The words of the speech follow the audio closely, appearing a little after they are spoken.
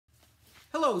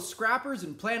Hello scrappers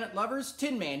and planet lovers,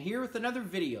 Tin Man here with another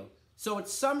video. So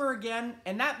it's summer again,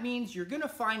 and that means you're gonna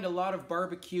find a lot of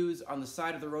barbecues on the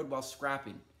side of the road while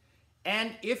scrapping.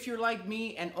 And if you're like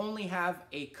me and only have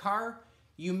a car,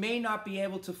 you may not be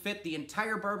able to fit the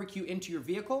entire barbecue into your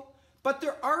vehicle, but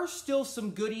there are still some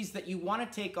goodies that you wanna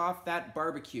take off that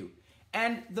barbecue.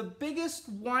 And the biggest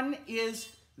one is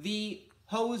the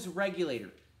hose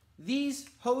regulator. These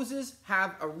hoses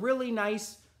have a really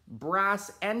nice brass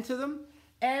end to them.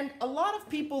 And a lot of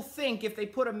people think if they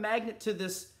put a magnet to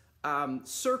this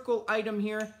circle item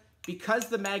here, because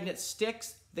the magnet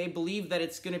sticks, they believe that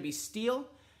it's going to be steel.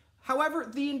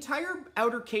 However, the entire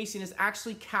outer casing is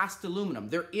actually cast aluminum.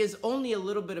 There is only a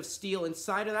little bit of steel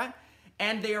inside of that,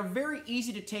 and they are very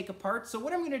easy to take apart. So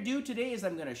what I'm going to do today is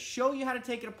I'm going to show you how to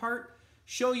take it apart,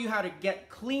 show you how to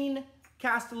get clean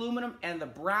cast aluminum and the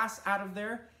brass out of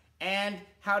there, and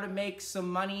how to make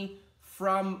some money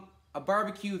from a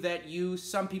barbecue that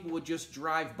some people would just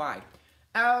drive by.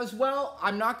 As well,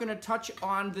 I'm not going to touch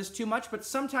on this too much, but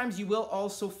sometimes you will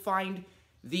also find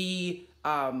the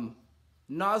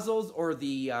nozzles or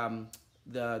the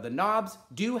knobs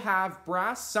do have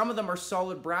brass. Some of them are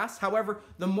solid brass. However,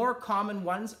 the more common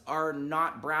ones are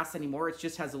not brass anymore. It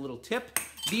just has a little tip.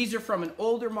 These are from an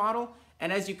older model,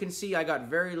 and as you can see, I got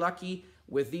very lucky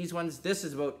with these ones. This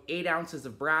is about 8 ounces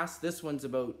of brass. This one's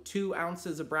about 2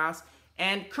 ounces of brass.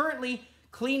 And currently,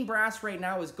 clean brass right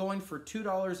now is going for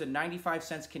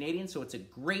 $2.95 Canadian, so it's a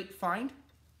great find.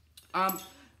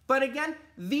 But again,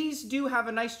 these do have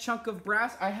a nice chunk of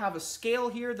brass. I have a scale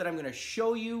here that I'm going to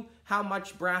show you how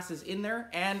much brass is in there,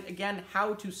 and again,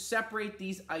 how to separate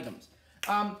these items.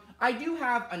 I do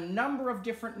have a number of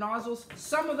different nozzles.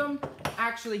 Some of them,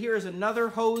 actually, here's another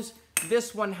hose.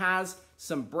 This one has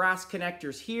some brass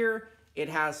connectors here. It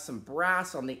has some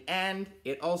brass on the end.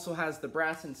 It also has the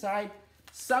brass inside.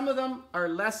 Some of them are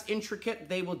less intricate.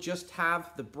 They will just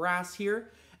have the brass here.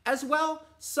 As well,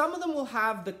 some of them will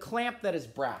have the clamp that is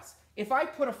brass. If I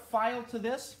put a file to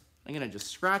this, I'm gonna just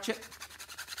scratch it,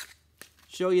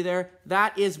 show you there,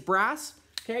 that is brass,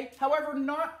 okay? However,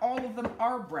 not all of them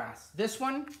are brass. This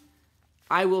one,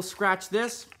 I will scratch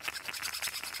this.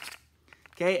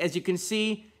 Okay, as you can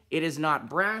see, it is not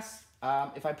brass.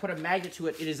 If I put a magnet to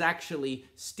it, it is actually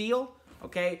steel,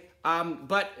 okay?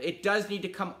 But it does need to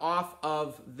come off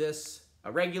of this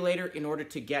regulator in order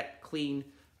to get clean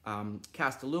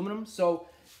cast aluminum. So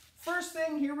first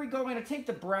thing, here we go. I'm going to take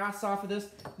the brass off of this.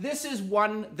 This is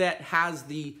one that has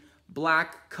the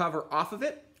black cover off of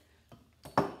it.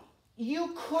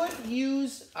 You could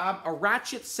use a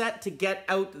ratchet set to get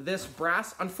out this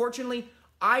brass. Unfortunately,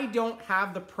 I don't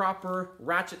have the proper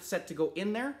ratchet set to go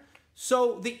in there.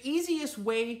 So the easiest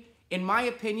way, in my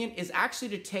opinion, is actually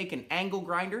to take an angle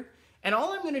grinder, and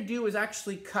all I'm going to do is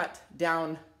actually cut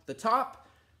down the top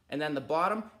and then the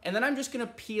bottom, and then I'm just going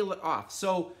to peel it off.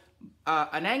 So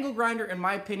an angle grinder, in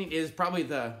my opinion, is probably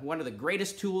one of the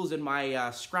greatest tools in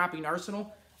my scrapping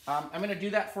arsenal. I'm going to do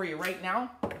that for you right now.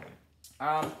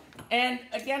 And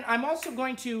again, I'm also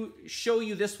going to show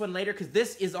you this one later because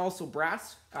this is also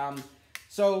brass.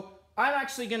 So I'm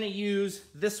actually going to use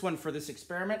this one for this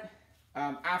experiment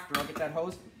after I'll get that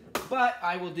hose. But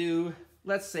I will do,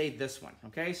 let's say, this one,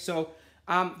 okay? So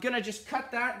I'm going to just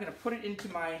cut that. I'm going to put it into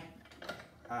my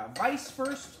vise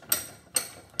first.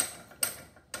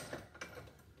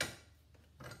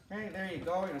 Okay, there you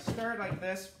go. I'm going to start like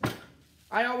this.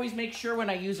 I always make sure when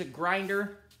I use a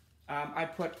grinder, I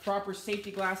put proper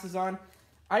safety glasses on.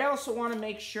 I also want to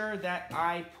make sure that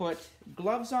I put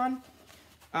gloves on.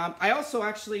 I also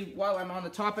actually, while I'm on the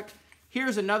topic,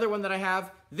 here's another one that I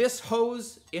have. This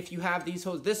hose, if you have these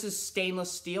hoses, this is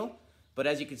stainless steel. But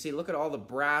as you can see, look at all the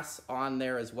brass on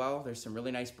there as well. There's some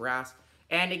really nice brass.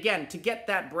 And again, to get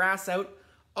that brass out,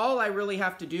 all I really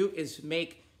have to do is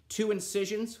make 2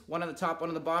 incisions, one on the top, one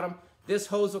on the bottom. This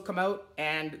hose will come out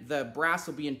and the brass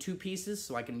will be in 2 pieces,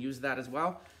 so I can use that as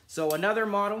well. So another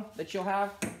model that you'll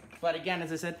have, but again,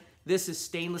 as I said, this is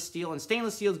stainless steel, and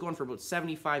stainless steel is going for about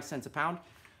 75 cents a pound.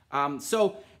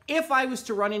 So if I was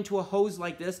to run into a hose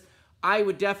like this, I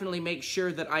would definitely make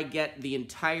sure that I get the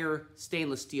entire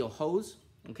stainless steel hose.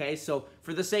 Okay, so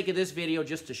for the sake of this video,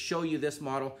 just to show you this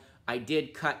model, I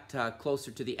did cut closer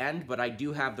to the end, but I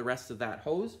do have the rest of that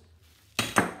hose.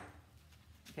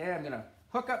 Okay, I'm gonna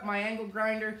hook up my angle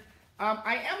grinder.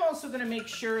 I am also gonna make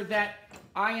sure that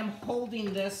I am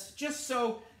holding this just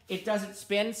so it doesn't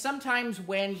spin. Sometimes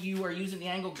when you are using the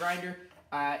angle grinder,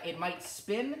 it might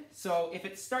spin. So if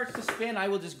it starts to spin, I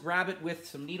will just grab it with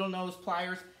some needle nose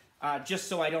pliers, just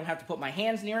so I don't have to put my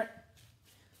hands near it.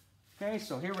 Okay,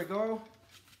 so here we go.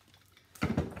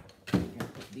 I'm gonna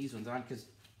put these ones on because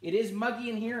It is muggy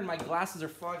in here and my glasses are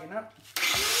fogging up.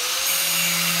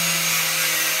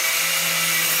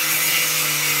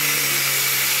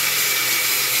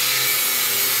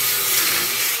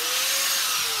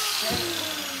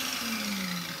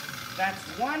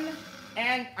 That's one,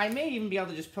 and I may even be able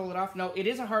to just pull it off. No, it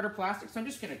is a harder plastic, so I'm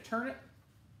just going to turn it.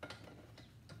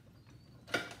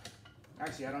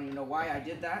 Actually, I don't even know why I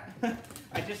did that.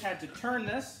 I just had to turn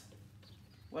this.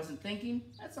 Wasn't thinking.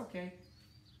 That's okay.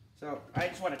 So I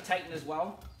just want to tighten as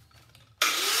well.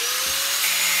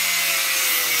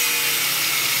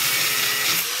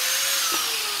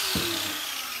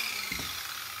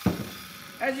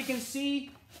 As you can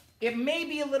see, it may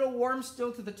be a little warm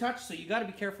still to the touch, so you got to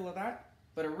be careful of that.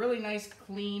 But a really nice,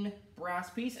 clean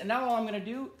brass piece. And now all I'm going to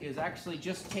do is actually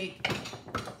just take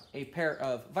a pair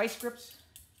of vice grips.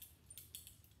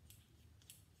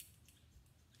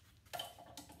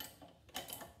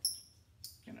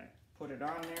 Gonna put it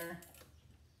on there.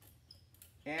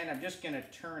 And I'm just going to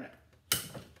turn it.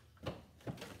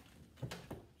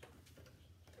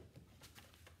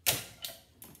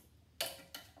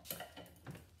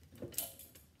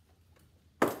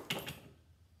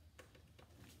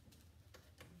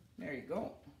 There you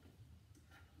go.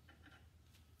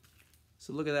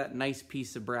 So look at that nice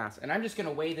piece of brass. And I'm just going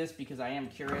to weigh this because I am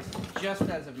curious just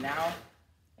as of now.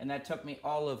 And that took me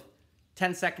all of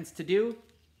 10 seconds to do.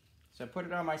 So I put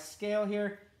it on my scale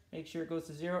here, make sure it goes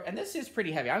to 0. And this is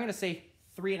pretty heavy. I'm going to say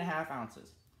 3.5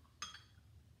 ounces.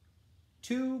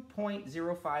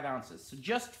 2.05 ounces. So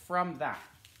just from that.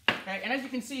 Okay, and as you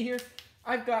can see here,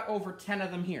 I've got over 10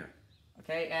 of them here.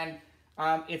 Okay, and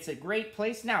it's a great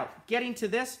place. Now, getting to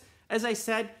this, as I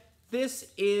said,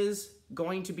 this is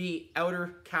going to be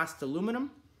outer cast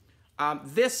aluminum.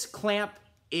 This clamp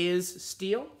is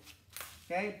steel,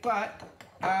 okay? But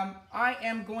I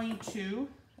am going to,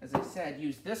 as I said,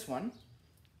 use this one.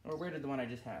 Or where did the one I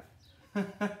just have?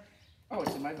 Oh,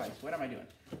 it's in my vise. What am I doing?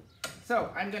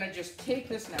 So I'm going to just take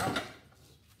this now.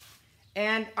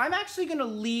 And I'm actually going to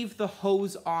leave the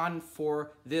hose on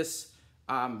for this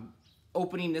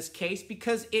opening this case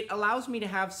because it allows me to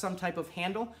have some type of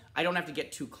handle. I don't have to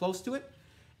get too close to it.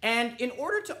 And in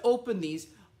order to open these,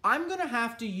 I'm gonna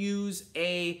have to use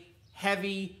a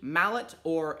heavy mallet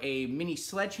or a mini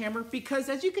sledgehammer because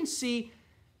as you can see,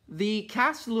 the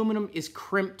cast aluminum is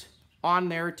crimped on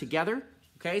there together.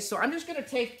 Okay, so I'm just gonna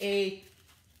take a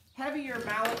heavier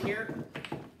mallet here.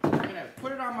 I'm gonna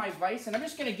put it on my vise and I'm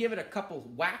just gonna give it a couple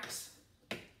whacks.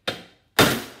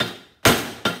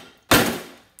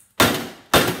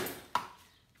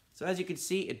 So as you can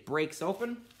see, it breaks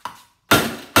open.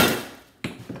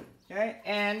 Okay,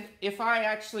 and if I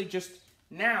actually just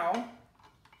now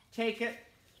take it,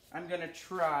 I'm gonna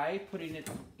try putting it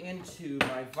into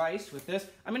my vise with this.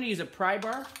 I'm gonna use a pry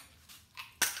bar.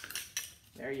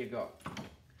 There you go.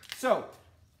 So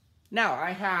now I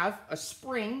have a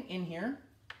spring in here.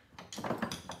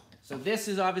 So this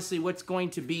is obviously what's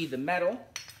going to be the metal.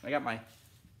 I got my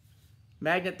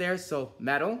magnet there, so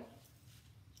metal.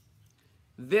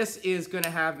 This is going to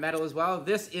have metal as well.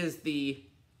 This is the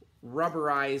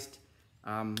rubberized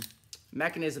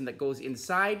mechanism that goes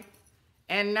inside.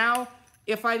 And now,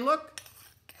 if I look,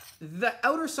 the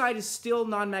outer side is still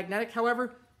non-magnetic.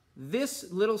 However,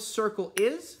 this little circle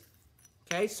is.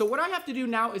 Okay, so what I have to do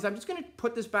now is I'm just going to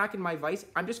put this back in my vise.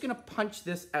 I'm just going to punch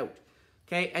this out.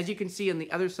 Okay, as you can see on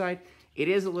the other side, it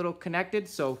is a little connected.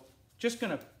 So just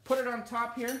going to put it on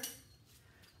top here.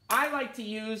 I like to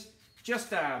use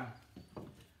just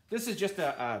this is just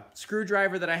a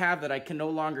screwdriver that I have that I can no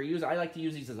longer use. I like to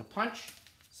use these as a punch.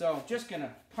 So I'm just going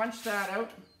to punch that out.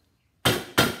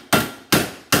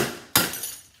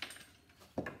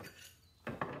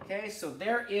 Okay, so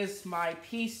there is my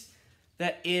piece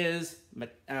that is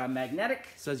magnetic.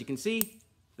 So as you can see,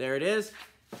 there it is.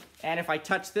 And if I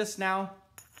touch this now,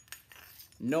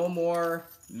 no more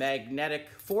magnetic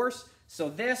force. So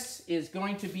this is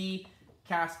going to be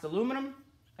cast aluminum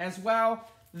as well.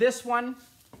 This one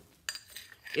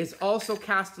is also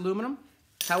cast aluminum.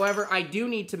 However, I do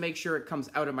need to make sure it comes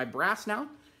out of my brass now.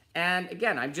 And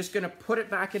again, I'm just going to put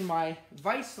it back in my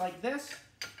vise like this.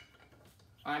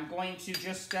 I'm going to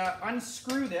just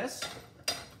unscrew this.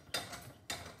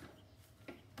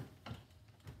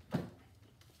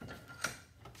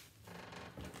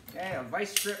 Okay, a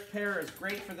vice grip pair is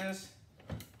great for this.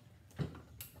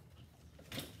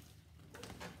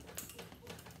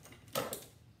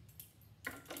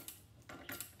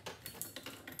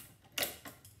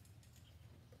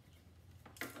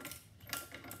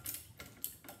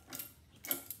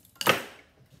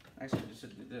 Actually,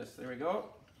 just do this. There we go.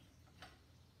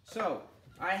 So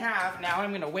I have, now I'm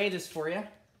going to weigh this for you.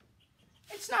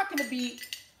 It's not going to be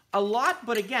a lot,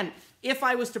 but again, if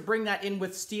I was to bring that in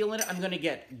with steel in it, I'm going to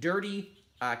get dirty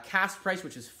cast price,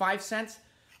 which is 5 cents.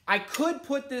 I could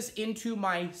put this into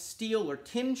my steel or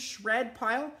tin shred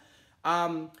pile.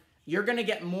 You're going to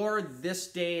get more this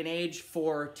day and age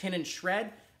for tin and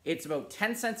shred. It's about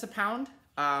 10 cents a pound.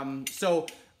 So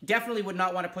definitely would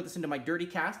not want to put this into my dirty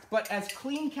cast. But as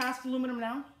clean cast aluminum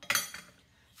now,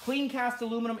 clean cast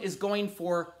aluminum is going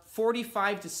for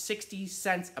 45 to 60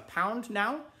 cents a pound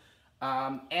now.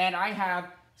 And I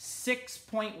have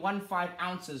 6.15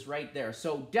 ounces right there.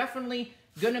 So definitely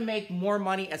going to make more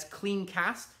money as clean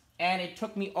cast. And it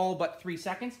took me all but 3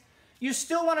 seconds. You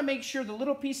still want to make sure the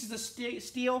little pieces of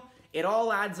steel, it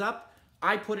all adds up.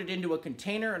 I put it into a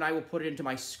container and I will put it into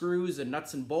my screws and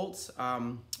nuts and bolts.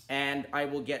 And I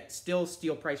will get still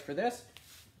steel price for this.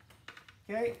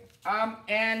 Okay.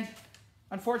 And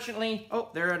unfortunately, oh,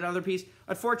 there's another piece.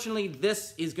 Unfortunately,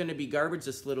 this is going to be garbage,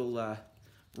 this little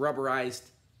rubberized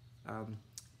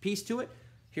piece to it.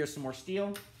 Here's some more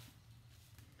steel.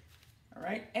 All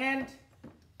right. And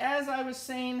as I was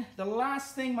saying, the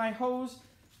last thing, my hose,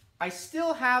 I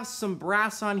still have some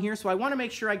brass on here, so I want to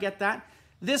make sure I get that.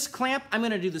 This clamp, I'm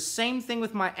going to do the same thing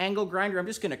with my angle grinder. I'm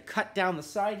just going to cut down the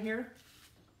side here.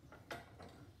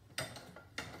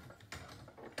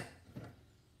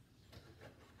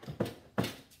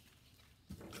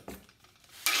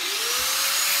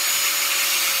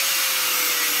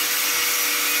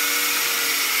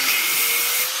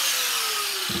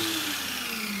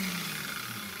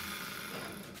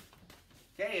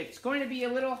 It's going to be a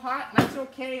little hot, and that's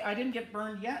okay. I didn't get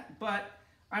burned yet, but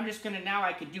I'm just going to, now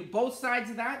I could do both sides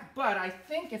of that, but I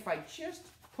think if I just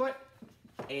put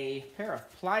a pair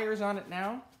of pliers on it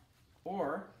now,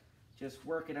 or just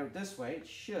work it out this way, it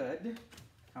should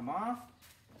come off.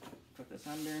 Put this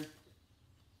under.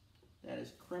 That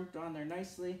is crimped on there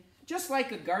nicely. Just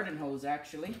like a garden hose,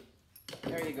 actually.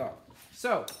 There you go.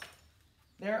 So,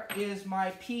 there is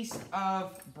my piece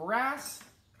of brass.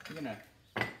 I'm going to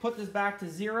put this back to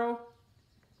 0,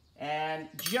 and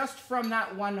just from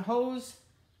that one hose,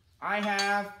 I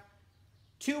have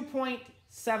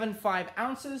 2.75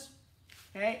 ounces,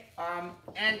 okay,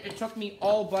 and it took me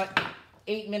all but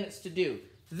 8 minutes to do.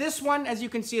 This one, as you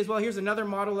can see as well, here's another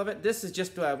model of it. This is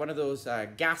just one of those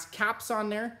gas caps on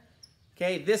there,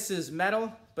 okay, this is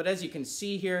metal, but as you can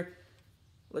see here,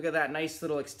 look at that nice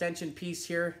little extension piece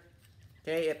here,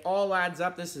 okay, it all adds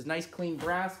up. This is nice clean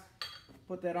brass.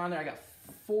 Put that on there. I got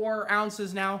 4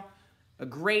 ounces now. A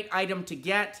great item to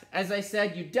get. As I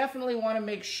said, you definitely want to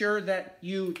make sure that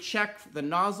you check the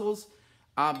nozzles.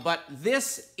 But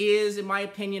this is, in my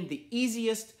opinion, the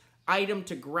easiest item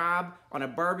to grab on a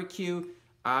barbecue.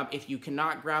 If you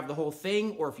cannot grab the whole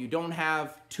thing, or if you don't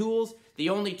have tools, the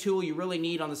only tool you really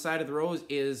need on the side of the hose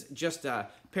is just a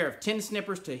pair of tin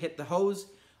snippers to hit the hose.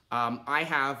 I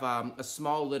have a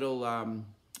small little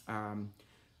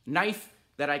knife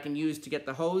that I can use to get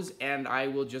the hose, and I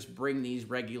will just bring these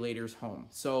regulators home.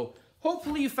 So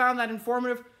hopefully you found that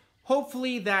informative.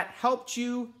 Hopefully that helped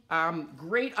you.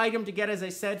 Great item to get, as I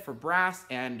said, for brass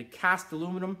and cast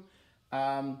aluminum.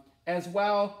 As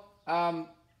well,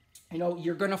 you know,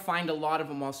 you're gonna find a lot of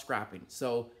them while scrapping.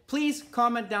 So please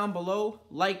comment down below,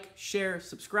 like, share,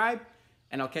 subscribe,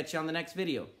 and I'll catch you on the next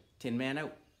video. Tin Man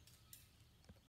out.